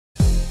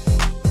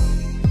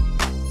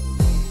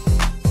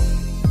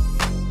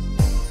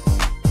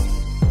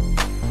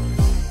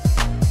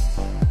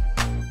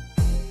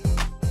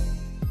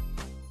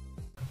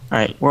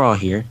Alright, we're all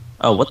here.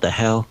 Oh, what the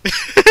hell?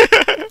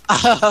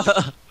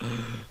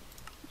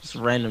 Just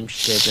random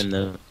shit in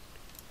the...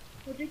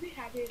 Would you be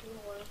happy if it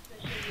was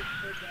that you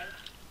were dead?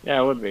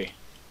 Yeah, it would be.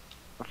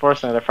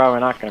 Unfortunately, they're probably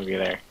not going to be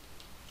there.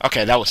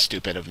 Okay, that was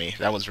stupid of me.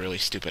 That was really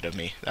stupid of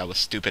me. That was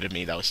stupid of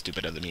me. That was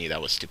stupid of me.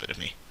 That was stupid of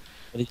me.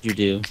 What did you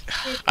do?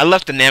 I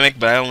left the Namek,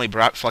 but I only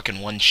brought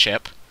fucking one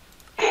ship.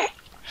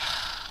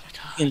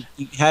 You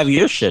have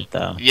your ship,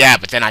 though. Yeah,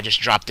 but then I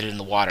just dropped it in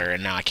the water,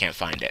 and now I can't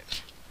find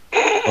it.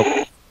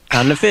 Oh,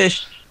 time to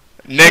fish.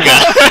 Nigga!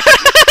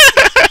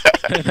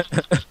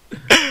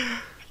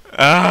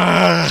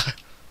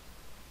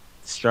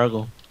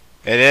 Struggle.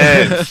 It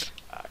is.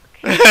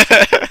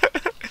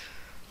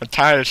 I'm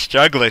tired of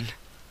struggling.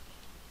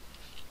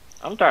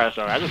 I'm tired of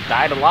struggling. I just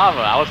died of lava.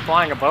 I was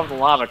flying above the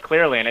lava,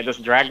 clearly, and it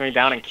just dragged me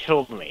down and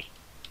killed me.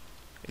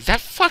 Is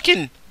that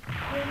fucking...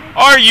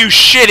 Are you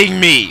shitting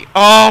me?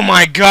 Oh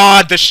my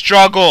god, the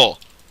struggle!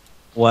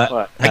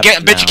 What?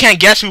 Bet you can't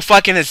guess who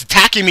fucking is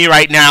attacking me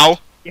right now.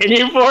 Can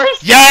you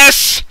force?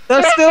 Yes!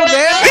 They're still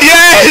there?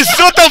 Yes!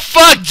 What the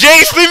fuck,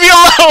 Jace? Leave me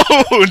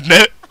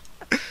alone!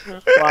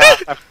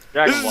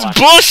 This is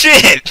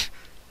bullshit!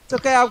 It's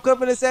okay, I'm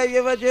coming to save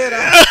you,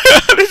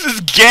 Vegeta. This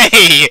is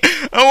gay!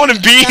 I don't want to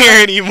be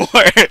here anymore.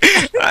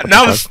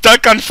 Now I'm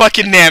stuck on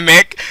fucking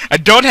Namek. I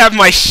don't have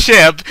my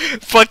ship.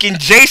 Fucking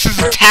Jace is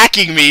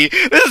attacking me.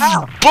 This is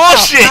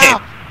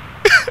bullshit!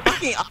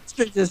 Fucking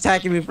ostrich is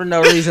attacking me for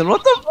no reason.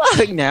 What the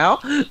fuck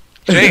now?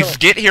 Jace,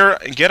 get here,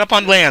 get up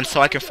on land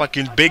so I can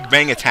fucking Big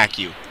Bang attack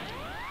you.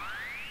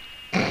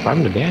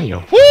 I'm the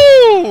Daniel.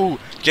 Woo!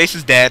 Jace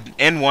is dead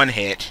in one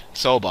hit.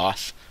 So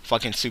boss.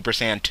 Fucking Super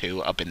Saiyan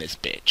 2 up in this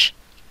bitch.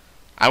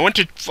 I went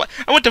to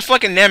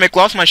fucking Namek,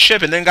 lost my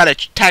ship, and then got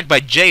attacked by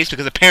Jace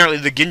because apparently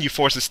the Ginyu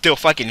Force is still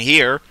fucking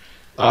here.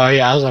 Oh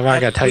yeah, I was about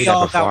to tell you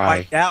that before. We all got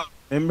wiped out,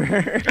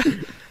 remember?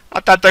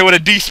 I thought they would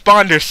have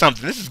despawned or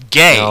something. This is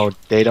gay. No,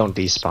 they don't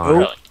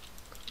despawn.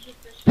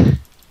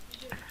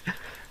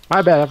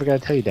 My bad, I forgot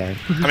to tell you that.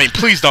 I mean,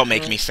 please don't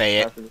make me say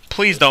it.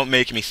 Please don't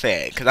make me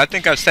say it, because I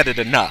think I've said it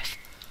enough.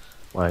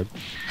 What?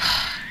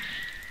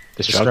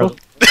 The struggle?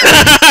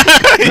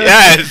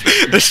 Yes,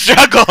 the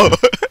struggle.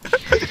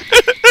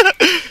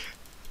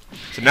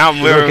 So now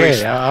I'm literally.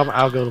 Okay,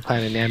 I'll go to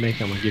Planet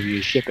Namek. I'm gonna give you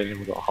a ship, and then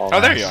we'll go haul.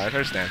 Oh, there you are.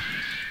 There's Dan.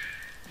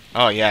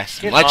 Oh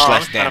yes, much less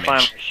I'm trying to find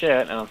damage. my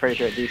shit, and I'm pretty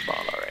sure it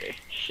despawned already.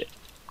 Shit.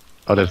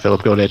 Oh, did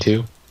Philip go there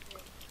too?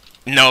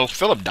 No,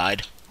 Philip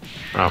died.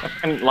 Oh.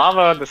 And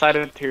lava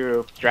decided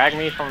to drag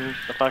me from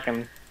the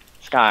fucking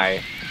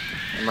sky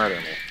and murder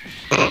me.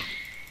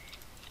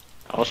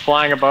 I was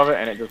flying above it,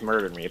 and it just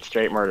murdered me. It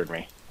straight murdered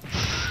me.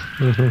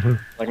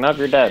 Like, no,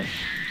 you're dead.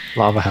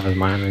 Lava has a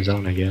mind of his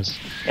own, I guess.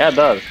 Yeah, it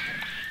does.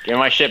 Give me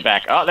my shit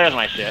back. Oh, there's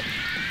my shit.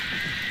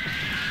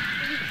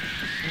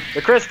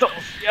 The crystals!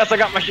 Yes, I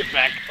got my shit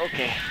back.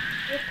 Okay.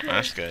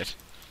 That's good.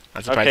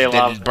 I'm surprised it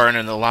lava. didn't burn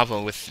in the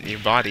lava with your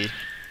body.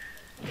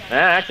 Yeah,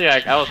 actually,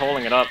 I was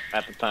holding it up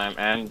at the time,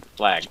 and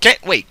flagged.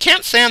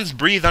 Can't sands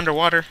breathe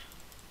underwater?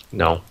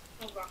 No.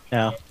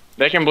 No.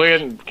 They can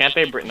breathe, can't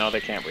they breathe? No, they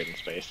can't breathe in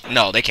space.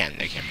 No, they can't.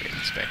 They can't breathe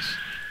in space.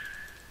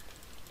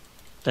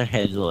 Their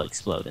heads will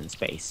explode in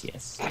space,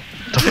 yes.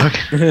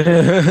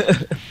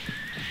 The fuck?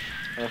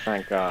 Oh,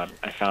 thank God.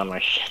 I found my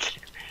shit.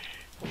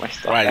 My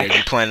stuff Right, back. are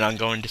you planning on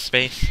going to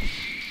space?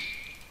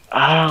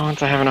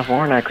 Once I have enough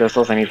Warnight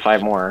crystals, I need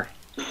 5 more.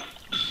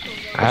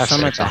 There's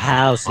some at the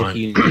house if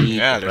you need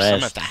Yeah, the there's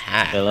some rest, at the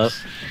house. Philip.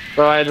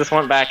 So I just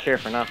went back here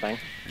for nothing.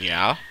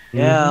 Yeah?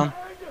 Yeah.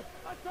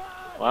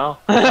 Well,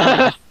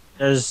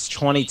 There's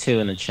 22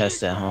 in the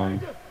chest at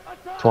home.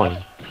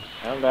 20.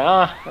 and,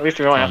 at least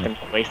we don't have to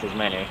waste as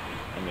many.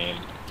 I mean,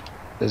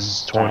 This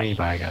is 20,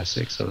 but I got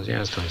 6, so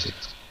yeah, it's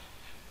 26.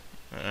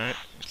 Alright,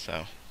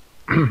 so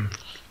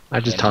I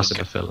just Then tossed we it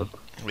to Philip.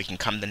 we can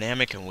come to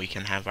Namek and we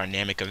can have our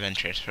Namek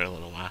adventures for a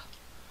little while.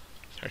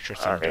 Search for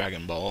some Alright.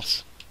 Dragon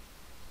Balls.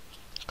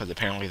 Because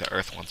apparently the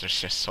Earth ones are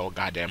just so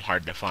goddamn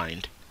hard to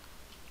find.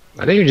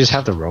 I think you just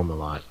have to roam a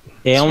lot.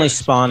 They only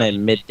spawn at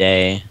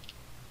midday.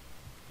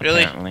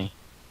 Really? Apparently.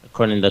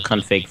 According to the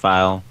config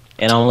file.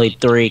 And only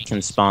 3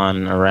 can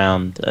spawn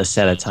around a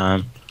set of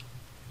time.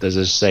 Does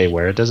it say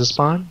where does it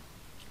spawn?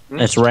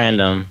 It's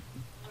random.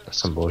 That's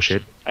some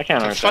bullshit. I can't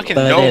It's understand. fucking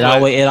But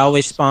Nova. it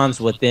always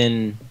spawns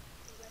within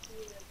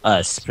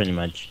us, pretty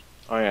much.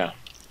 Oh yeah,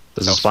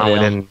 Does So it spawn for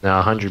within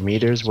 100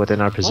 meters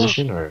within our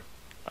position, or?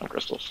 on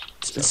crystals.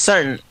 It's a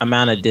certain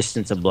amount of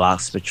distance of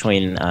blocks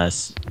between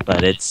us,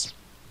 but it's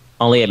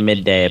only at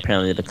midday,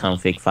 apparently, the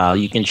config file.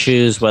 You can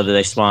choose whether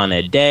they spawn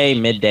at day,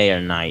 midday, or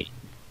night.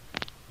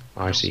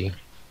 Oh, I see.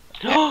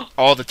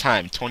 All the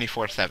time,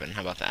 24/7.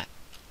 How about that?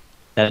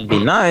 That'd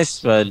be nice,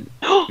 but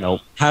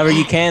nope. However,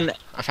 you can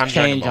I found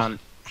Dragon change Ball. on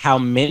how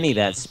many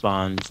that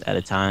spawns at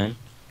a time.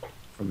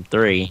 From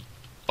 3.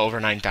 Over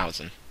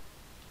 9,000.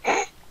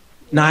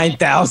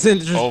 9,000?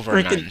 Just Over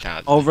freaking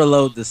 9,000.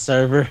 overload the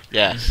server.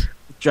 Yes.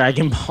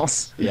 Dragon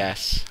Balls.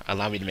 Yes.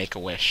 Allow me to make a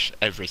wish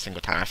every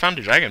single time. I found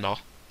a Dragon Ball.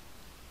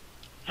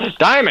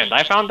 Diamond!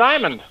 I found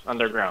diamond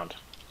underground.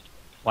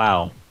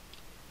 Wow.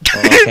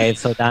 Well, okay,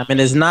 so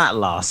Diamond is not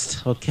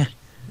lost. Okay.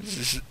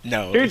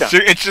 No, Dude,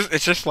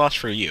 it's just lost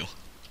for you.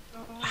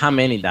 How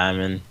many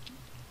diamond?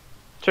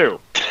 2.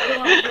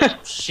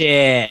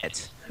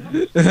 Shit.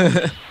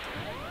 Better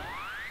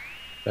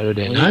We than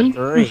need none?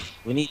 3.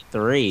 We need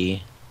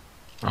 3.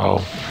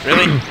 Oh.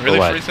 Really? Really,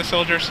 what? Frieza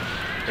soldiers?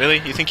 Really?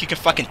 You think you can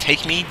fucking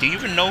take me? Do you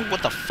even know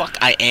what the fuck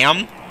I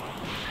am?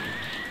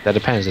 That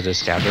depends. Did the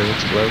scatter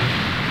explode?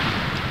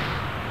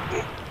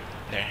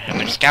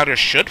 Their scouters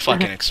should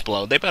fucking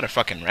explode. They better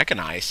fucking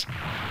recognize.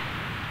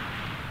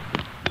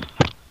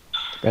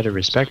 Better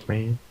respect,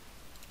 man.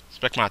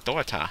 Respect my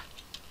authority. I'm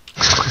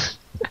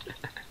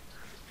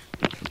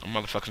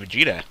motherfucking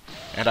Vegeta.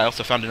 And I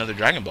also found another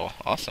Dragon Ball.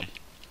 Awesome.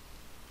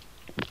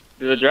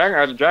 The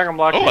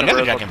Dragonblock Oh, another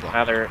universe Dragonblock.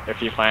 matter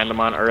if you find them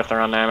on Earth or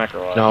on Namek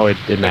or what? No, it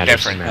matters.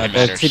 different. It They're matters.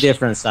 matters. 2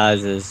 different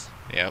sizes.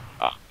 Yep.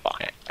 Oh,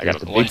 fuck. I got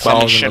got the one big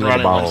summons balls and the Shinron little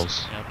and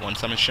balls. one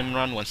summons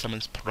Shinron, one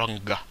summons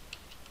Purunga.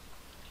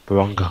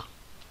 Baronga.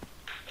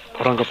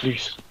 Purunga,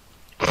 please.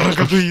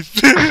 Purunga,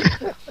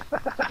 please.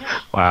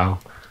 Wow.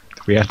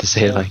 We have to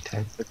say it like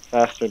that. It's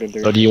faster to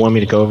do. So do you want me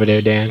to go over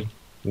there, Dan?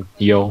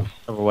 Yo,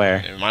 Over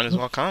where? You might as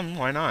well come.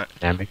 Why not?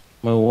 Namek.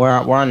 Well, we're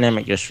on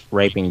Namek just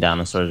raping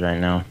dinosaurs right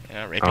now.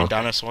 Yeah, raping Oh.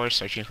 dinosaurs,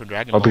 searching for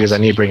Dragon Oh, Balls. because I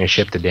need to bring a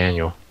ship to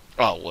Daniel.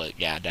 Oh, well,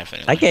 yeah,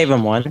 definitely. I gave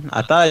him one.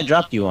 I thought I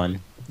dropped you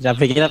one. Did I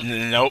pick it up?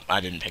 Nope, I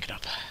didn't pick it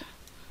up.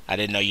 I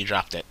didn't know you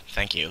dropped it.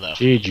 Thank you, though.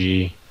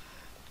 GG.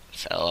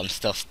 So I'm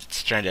still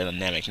stranded on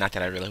Namek. Not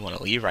that I really want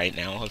to leave right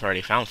now. I've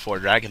already found 4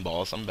 Dragon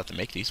Balls. I'm about to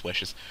make these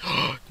wishes.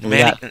 We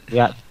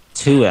got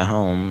 2 at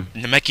home.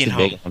 Namekian 2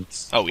 home. big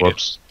ones. Oh, we do.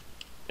 Whoops.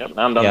 Yep,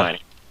 now I'm done Yeah.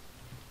 mining.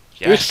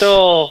 Yes. Who's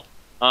still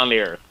on the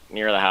Earth,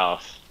 near the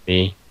house?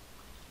 Me.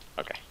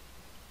 Okay.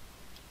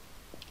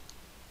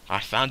 I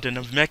found a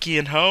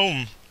Namekian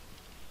home.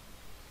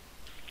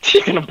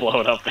 You're gonna blow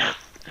it up now.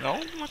 No,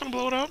 I'm not gonna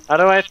blow it up. How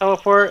do I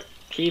teleport?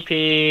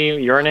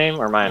 TP your name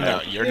or my No,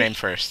 name? your name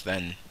first,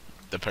 then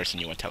the person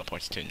you want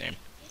teleports to name.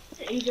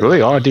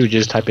 Really, all I do is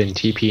just type in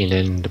TP and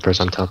then the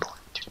person I'm teleporting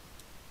to.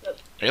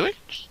 Really?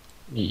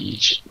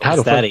 How Is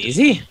the that fuck?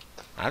 easy?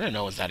 I didn't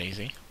know it was that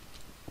easy.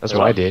 That's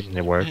what I did, and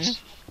it works.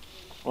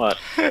 What?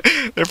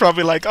 They're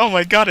probably like, oh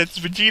my god, it's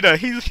Vegeta.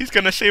 He's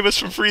gonna save us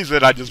from Frieza.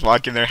 And I just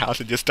walk in their house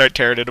and just start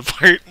tearing it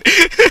apart.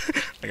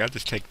 Like, I'll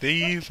just take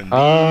these and these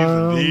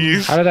and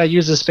these. How did I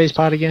use the space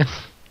pod again?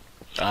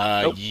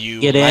 Nope.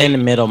 You Get in the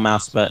middle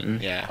mouse button.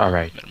 Yeah. All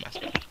right. Middle mouse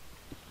button.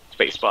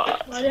 Space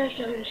pod. Why did I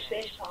show you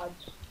space pods?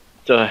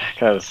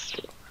 Because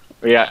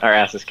we got our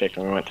asses kicked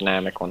when we went to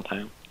Namek one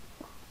time.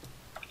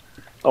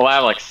 Oh, I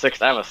have like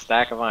 6. I have a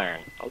stack of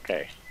iron.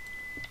 Okay.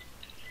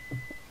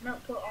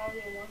 Not put all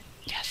in one.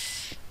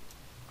 Yes.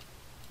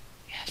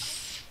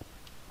 Yes.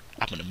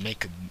 I'm gonna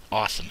make an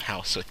awesome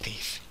house with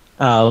these.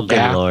 Oh, good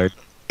Yeah. lord.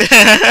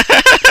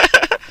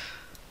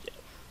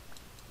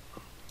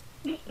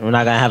 We're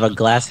not gonna have a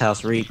glass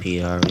house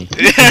repeat, are we?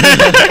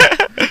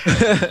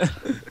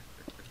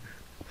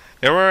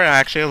 There were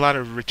actually a lot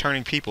of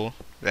returning people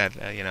that,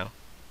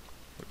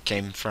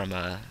 came from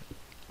Oh,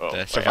 the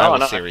wait, Survival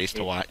no, series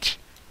to watch.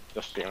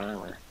 Just the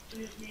armor.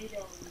 We just need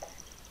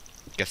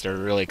Guess they're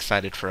really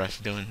excited for us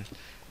doing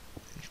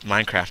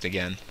Minecraft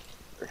again.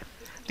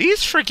 These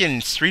freaking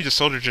Frieza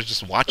soldiers are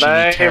just watching Should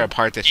me I tear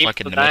apart this keep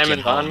fucking the Namekian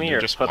diamonds on home. me They're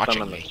or just put them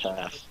watching in the me.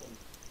 chest?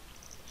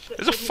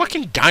 There's a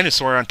fucking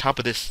dinosaur on top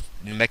of this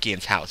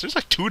Namekian's house. There's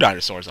like 2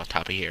 dinosaurs on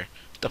top of here.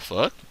 What the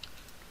fuck?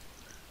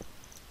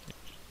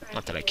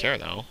 Not that I care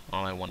though.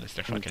 All I want is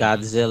their fucking.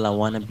 Godzilla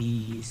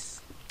wannabes.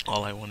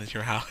 All I want is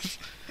your house.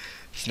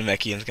 This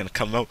Namekian's gonna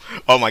come home.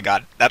 Oh my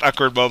god, that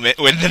awkward moment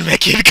when the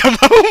Namekian come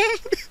home.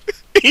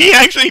 He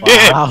actually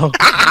did. Wow.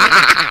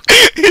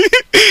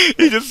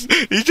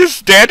 He's just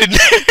standing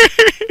there.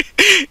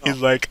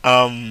 He's like,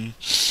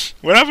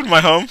 what happened to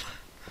my home?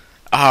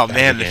 Oh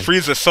man, the again.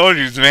 Frieza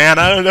soldiers, man.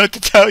 I don't know what to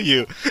tell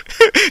you.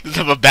 Just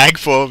have a bag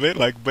full of it.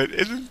 Like, but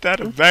isn't that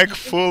a bag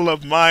full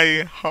of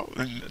my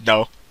home?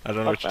 No, I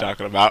don't know what you're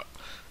talking about.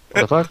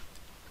 What the fuck?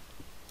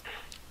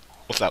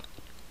 What's up?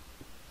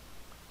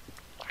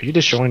 Are you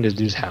destroying this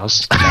dude's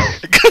house?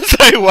 Because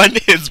I won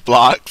his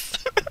blocks.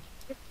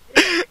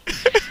 I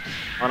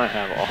wanna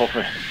have all of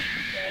it.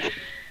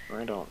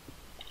 I don't.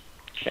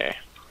 Okay.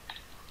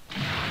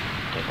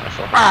 Take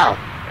myself out.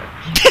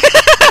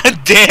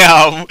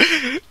 Damn.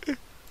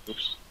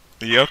 Oops.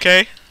 You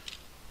okay?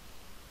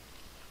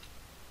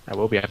 I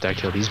will be after I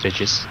kill these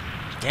bitches.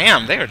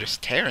 Damn, they are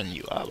just tearing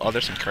you up. Oh,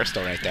 there's some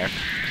crystal right there.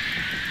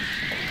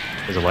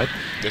 Is it what?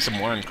 There's some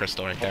more in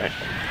crystal right there.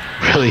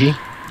 Really?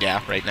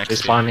 Yeah, right next They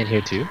to spawn in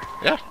here too?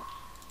 That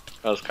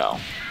was Kyle.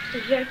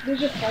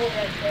 There's a hole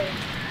right there.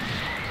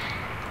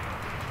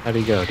 How'd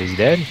he go? Is he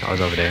dead? Oh,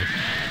 he's over there.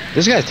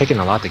 This guy's taking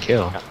a lot to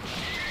kill.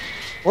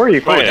 Where are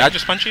you Oh, fighting? did I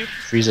just punch you?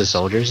 Frieza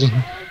soldiers.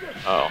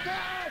 Oh.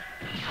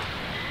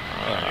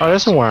 Oh,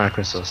 there's some Warren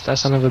crystals. That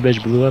son of a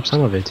bitch blew up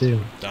some of it too.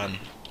 Done.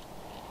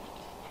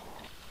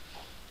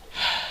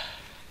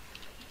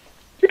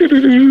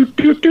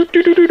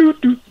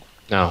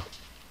 No.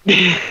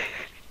 I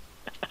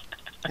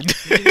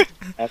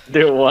have to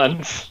do it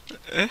once.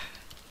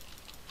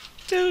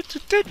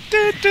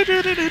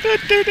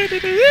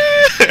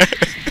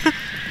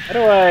 How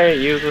do I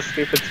use this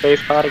stupid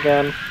space pod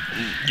again?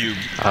 You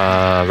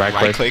right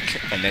right click.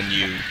 click and then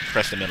you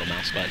press the middle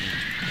mouse button.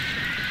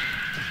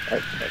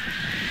 Right click.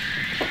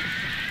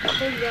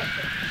 Oh, yeah.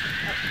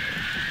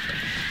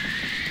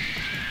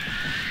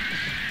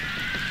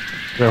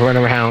 We'll run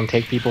around,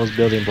 take people's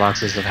building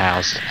blocks as a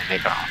house, and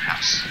make our own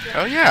house.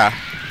 Oh yeah.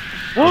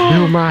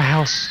 Build my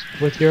house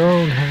with your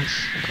own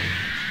house.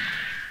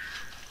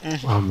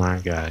 Oh my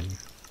god.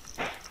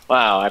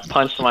 Wow, I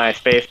punched my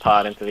space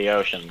pod into the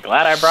ocean.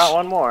 Glad I brought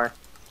one more.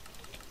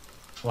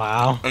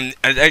 Wow. And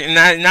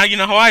now you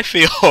know how I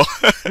feel.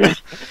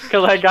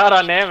 Because I got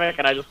on Namek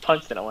and I just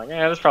punched it. I'm like,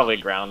 yeah, there's probably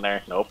ground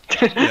there. Nope.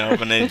 No,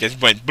 but then it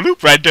just went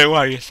bloop right there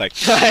while you're just like,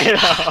 I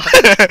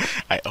know.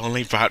 I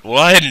only brought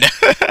one.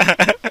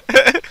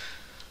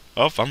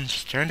 Oh, I'm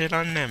stranded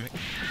on Namek.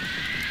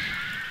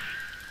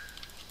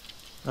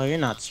 Oh, you're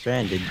not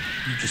stranded.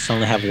 You just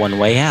only have one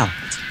way out.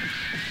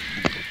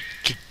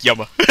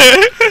 Yumma.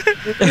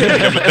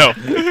 Yumma,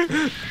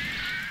 no.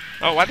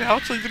 Oh, why the hell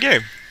leave the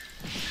game?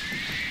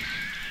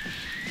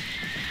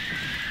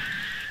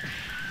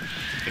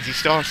 Is he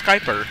still on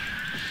Skype or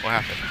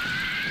what happened?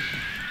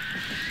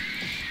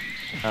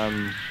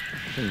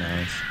 Who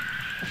knows?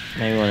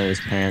 Maybe one of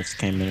his parents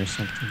came in or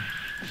something.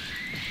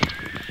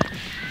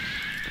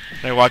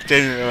 They walked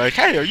in and they're like,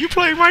 "Hey, are you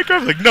playing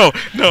Minecraft?" I'm like, no,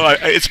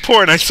 it's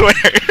porn, I swear.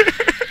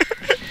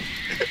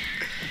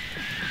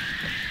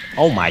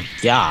 Oh my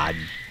god.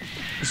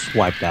 Just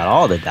wiped out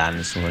all the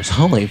dinosaurs.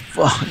 Holy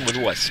fuck. With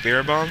what,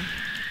 Spirit Bomb?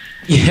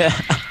 Yeah.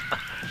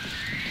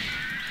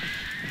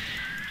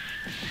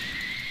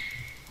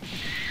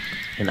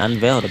 And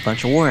unveiled a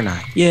bunch of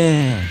Warnite.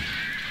 Yeah.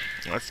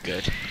 That's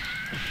good.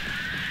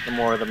 The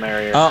more the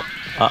merrier. Oh.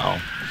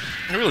 Uh-oh.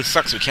 It really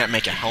sucks we can't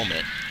make a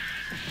helmet.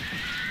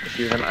 Just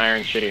use an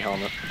iron shitty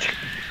helmet.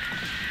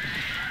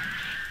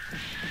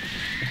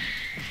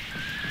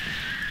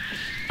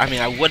 I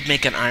mean, I would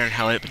make an iron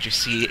helmet, but you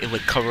see, it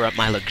would cover up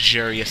my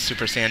luxurious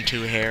Super Saiyan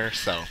 2 hair,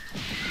 so...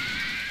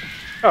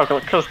 Oh,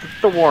 because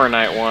the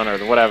Warnite one or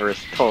the whatever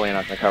is totally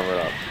not going to cover it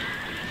up.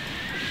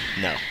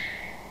 No.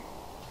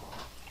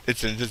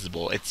 It's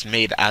invisible. It's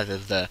made out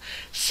of the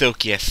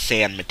silkiest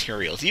sand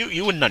materials.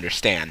 You wouldn't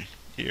understand.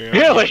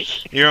 Really?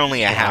 You're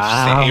only a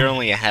Wow. you're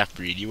only a half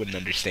breed. You wouldn't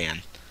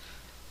understand.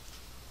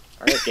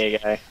 Alright, gay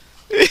guy.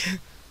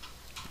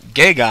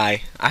 Gay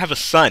guy. I have a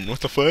son. What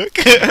the fuck?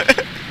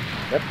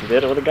 Yep, you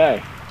did it with a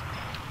guy.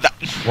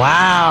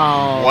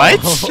 Wow. What?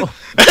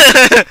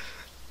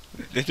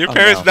 Did your Oh,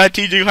 parents no. not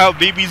teach you how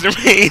babies are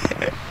made?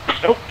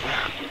 Nope.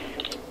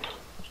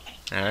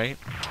 Alright.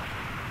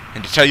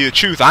 And to tell you the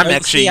truth, I'm See,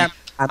 actually I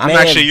I'm may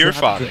actually have your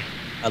dropped father. it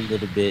a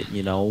little bit,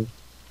 you know.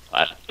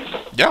 What?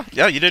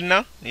 Yeah, you didn't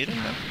know? You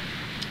didn't know.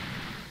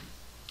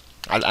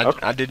 Okay.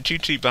 I did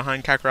cheat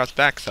behind Kakarot's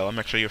back, so I'm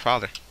actually your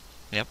father.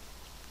 Yep.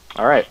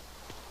 Alright.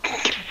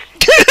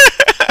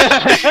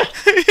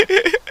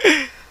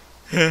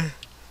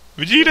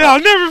 Vegeta, I'll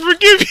never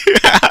forgive you!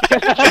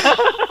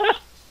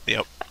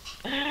 Yep.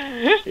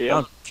 I Yep.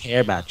 don't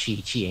care about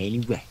Chi-Chi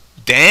anyway.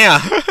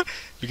 Damn!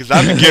 Because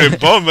I've been getting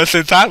Bulma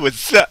since I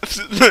was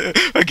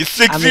like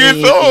 6 I years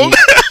mean, old!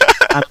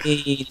 I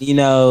mean, you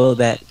know,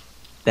 that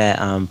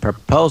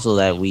proposal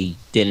that we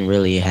didn't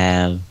really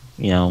have,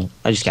 you know,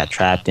 I just got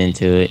trapped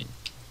into it.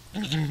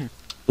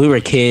 We were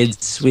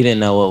kids. We didn't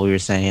know what we were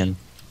saying.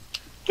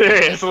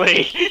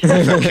 Seriously.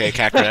 Okay,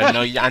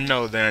 Kakarot, I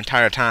know the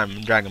entire time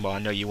in Dragon Ball, I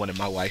know you wanted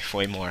my wife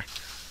way more.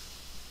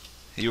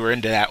 You were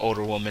into that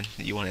older woman.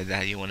 You wanted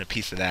that. You wanted a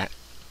piece of that.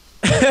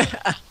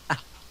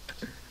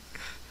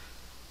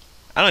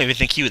 I don't even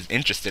think he was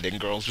interested in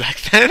girls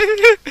back then.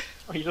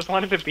 He just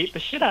wanted to beat the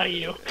shit out of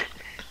you.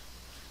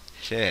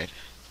 Shit.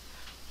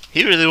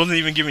 He really wasn't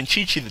even giving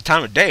Chi-Chi the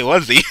time of day,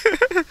 was he?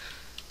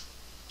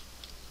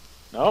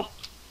 Nope.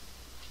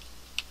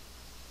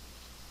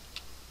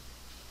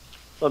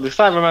 So do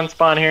Cybermen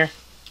spawn here?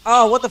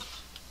 Oh, what the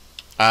f-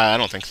 I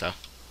don't think so.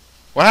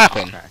 What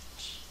happened? Okay.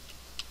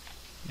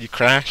 You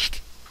crashed?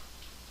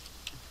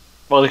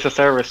 Well, at least the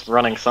server's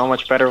running so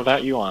much better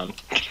without you on.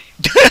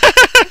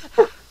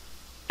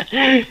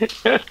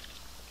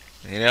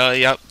 You know,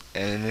 yep.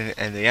 And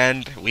in the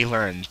end, we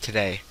learned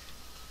today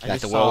I that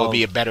just the world saw will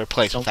be a better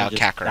place someone without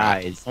just Kakarot.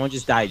 died. Someone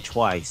just died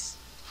twice.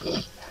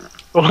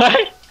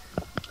 What?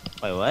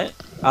 Wait, what?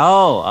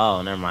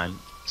 Oh, never mind.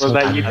 Was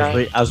that you,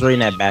 Brian? I was reading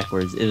that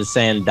backwards. It was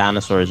saying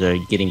dinosaurs are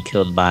getting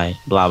killed by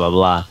blah blah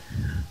blah.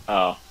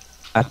 Oh.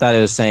 I thought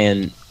it was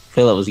saying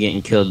Philip was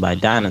getting killed by a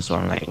dinosaur.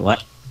 I'm like,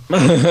 what?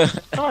 Oh,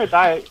 I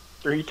died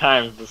 3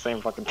 times the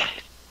same fucking time.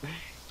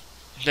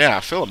 Yeah,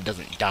 Philip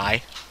doesn't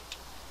die.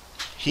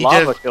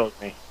 Lava killed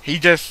me. He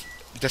just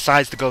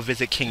decides to go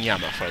visit King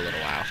Yama for a little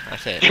while.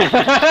 That's it.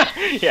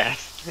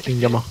 Yes.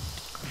 Yumma.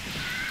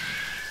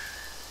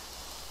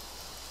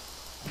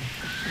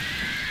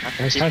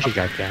 Nice how she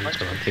got down,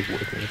 so I'll take it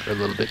with me for a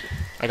little bit.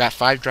 I got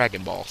 5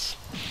 Dragon Balls.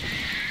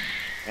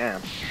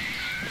 Damn.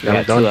 We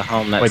got 2 at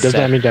home. That's Wait, does that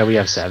 7. mean that we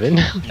have 7?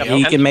 Yeah,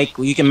 you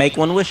can make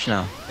one wish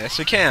now. Yes,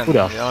 we can. Who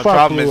the The only fuck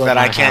problem is blew that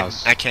up I my can't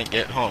house? I can't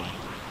get home.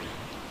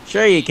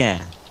 Sure you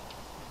can.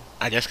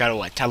 I just gotta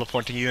what?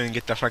 Teleport to you and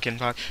get the fucking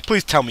box.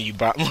 Please tell me you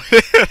brought one.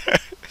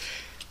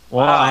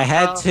 Well, I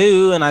had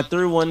two, and I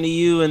threw one to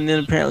you, and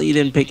then apparently you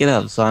didn't pick it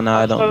up. So now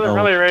I don't doesn't know.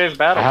 really raise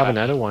battle. I have pass.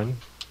 another one.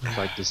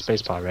 Like the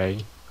space pod,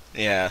 right?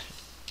 Yeah.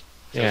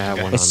 Yeah, I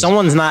have one. But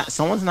someone's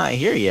not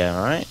here yet.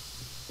 All right.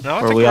 No,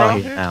 I Or think we we're all all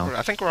here here. now?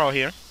 I think we're all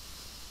here.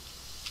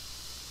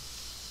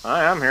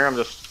 I am here. I'm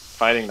just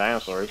fighting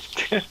dinosaurs.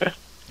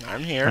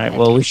 I'm here. All right.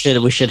 Well, we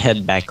should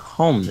head back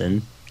home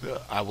then.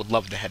 I would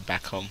love to head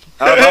back home.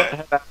 I would love to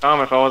head back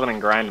home if I wasn't in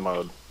grind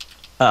mode.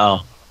 Uh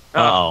oh.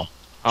 Uh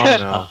Oh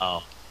no.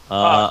 oh.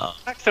 Uh oh.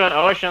 Next to an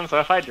ocean, so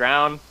if I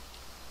drown,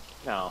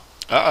 no.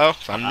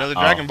 Found another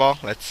Uh-oh. Dragon Ball.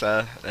 That's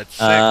six.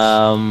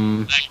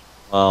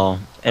 Well,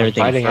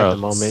 everything Fighting froze. at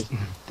the moment. This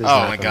is Oh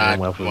not my going god.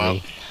 well for Well.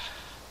 me.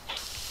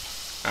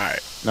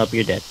 Alright. Nope,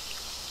 you're dead.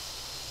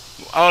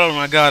 Oh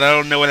my god, I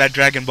don't know where that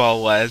Dragon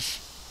Ball was.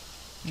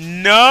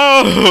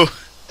 No!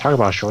 Talk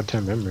about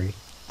short-term memory.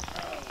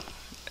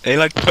 They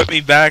like put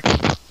me back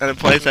at a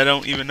place I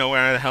don't even know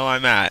where the hell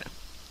I'm at.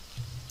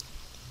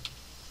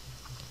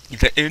 If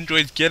the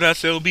androids get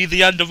us, it'll be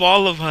the end of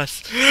all of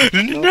us.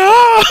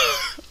 No!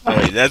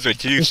 Wait, that's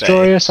what you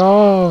Destroy say. us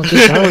all!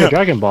 Destroy the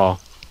Dragon Ball!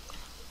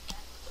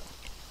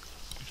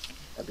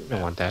 I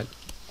don't want that.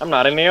 I'm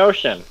not in the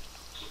ocean.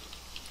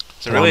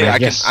 So Come on, really, man. I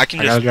can Yes, I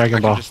got a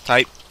Dragon Ball. just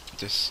type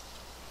this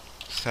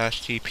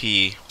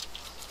 /TP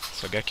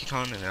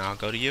Sogekikon and then I'll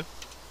go to you.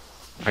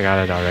 I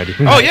got it already.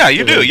 Oh yeah,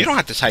 you do. You don't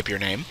have to type your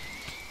name.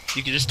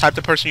 You can just type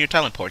the person you're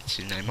teleporting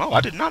to name. Oh,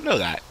 I did not know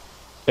that.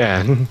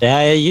 Yeah. Yeah,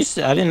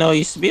 I didn't know it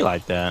used to be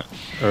like that,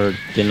 or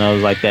didn't know it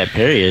was like that.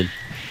 Period.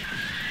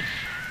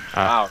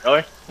 Wow,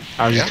 really?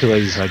 I was just too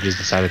lazy, so I just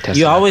decided to test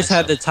You it out always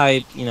had to myself.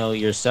 type,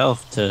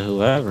 yourself to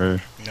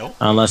whoever, Nope.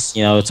 unless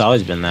it's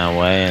always been that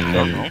way, and I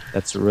don't then know.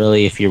 that's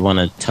really if you want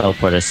to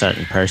teleport a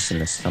certain person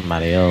to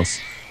somebody else.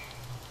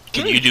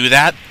 Can you do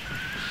that?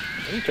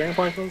 Any turning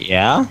points?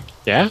 Yeah,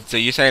 Yeah? So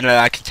you're saying that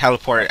I can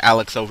teleport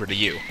Alex over to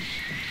you?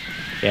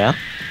 yeah.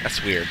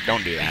 That's weird.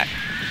 Don't do that.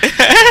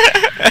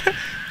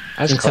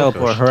 You can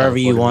teleport whoever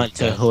you want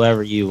to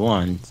whoever you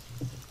want.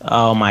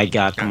 Oh my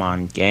god! Come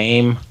on,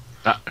 game.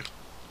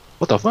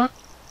 What the fuck?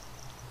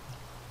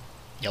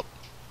 Yep.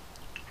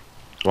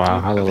 Wow,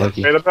 hello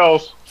Lucky. Pay the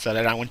bills. So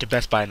then I went to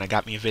Best Buy and I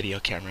got me a video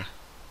camera.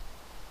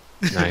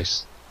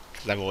 Nice.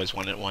 Because I've always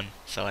wanted one,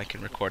 so I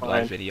can record Fine.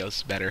 live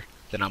videos better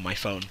than on my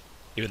phone.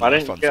 Even Why though my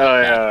didn't you phone's get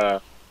like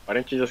bad. why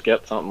didn't you just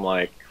get something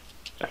like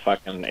a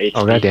fucking HD,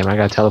 Oh goddamn, I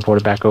got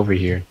teleported back over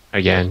here.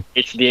 Again.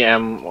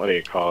 HDM, what do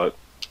you call it?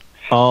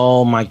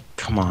 Oh my!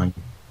 Come on!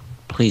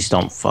 Please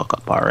don't fuck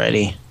up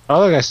already.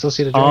 Oh look, I still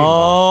see the Dragon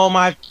Ball. Oh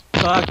my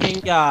fucking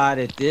god!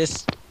 At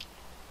this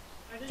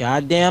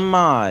goddamn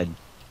mod.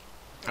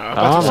 I was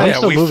about to say, I'm are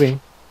still we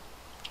moving.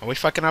 Are we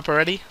fucking up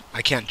already?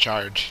 I can't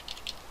charge.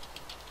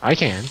 I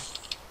can.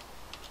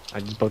 I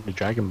just broke the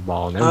Dragon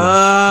Ball and everything.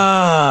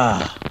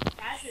 Ah!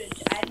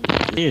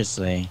 Average.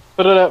 Seriously,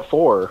 Put it at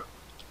 4.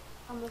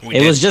 We it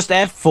did. was just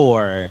at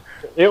 4.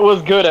 It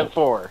was good at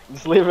 4.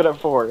 Just leave it at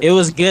 4. It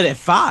was good at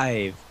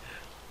 5.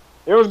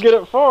 It was good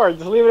at 4.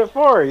 Just leave it at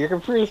 4. Your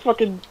computer's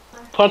fucking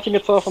punching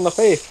itself in the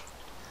face.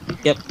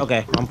 Yep.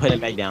 Okay, I'm putting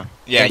it back down.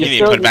 Yeah, you You need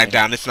to put it still- back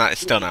down. It's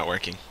still not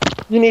working.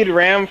 You need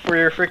RAM for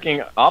your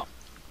freaking up.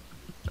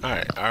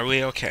 Alright, are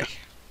we okay?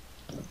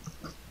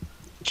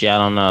 Gee, I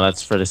don't know.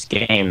 That's for this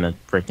game to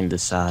freaking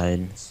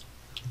decides.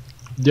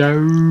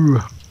 Yo.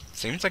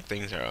 Seems like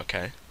things are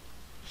okay.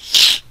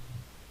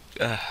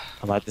 I'd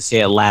like to see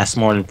it last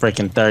more than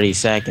freaking 30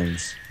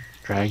 seconds.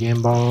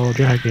 Dragon Ball,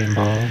 Dragon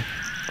Ball.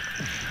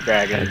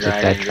 Dragon, Gotta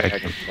get that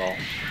Dragon Ball.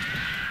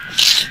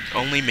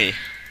 Only me.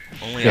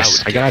 Only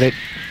Yes, I got it.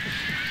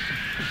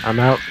 I'm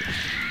out.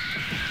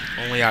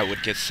 Only I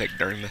would get sick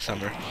during the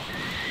summer.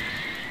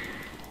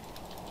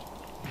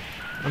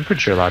 I'm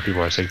pretty sure a lot of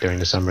people are sick during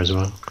the summer as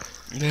well.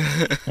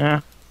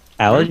 Yeah.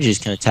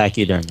 Allergies can attack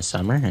you during the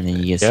summer, and then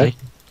you get Yeah. sick.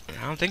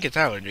 I don't think it's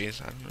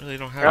allergies. I really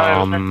don't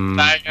have.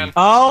 Dragon.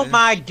 Oh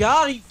my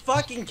god, are you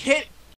fucking kidding?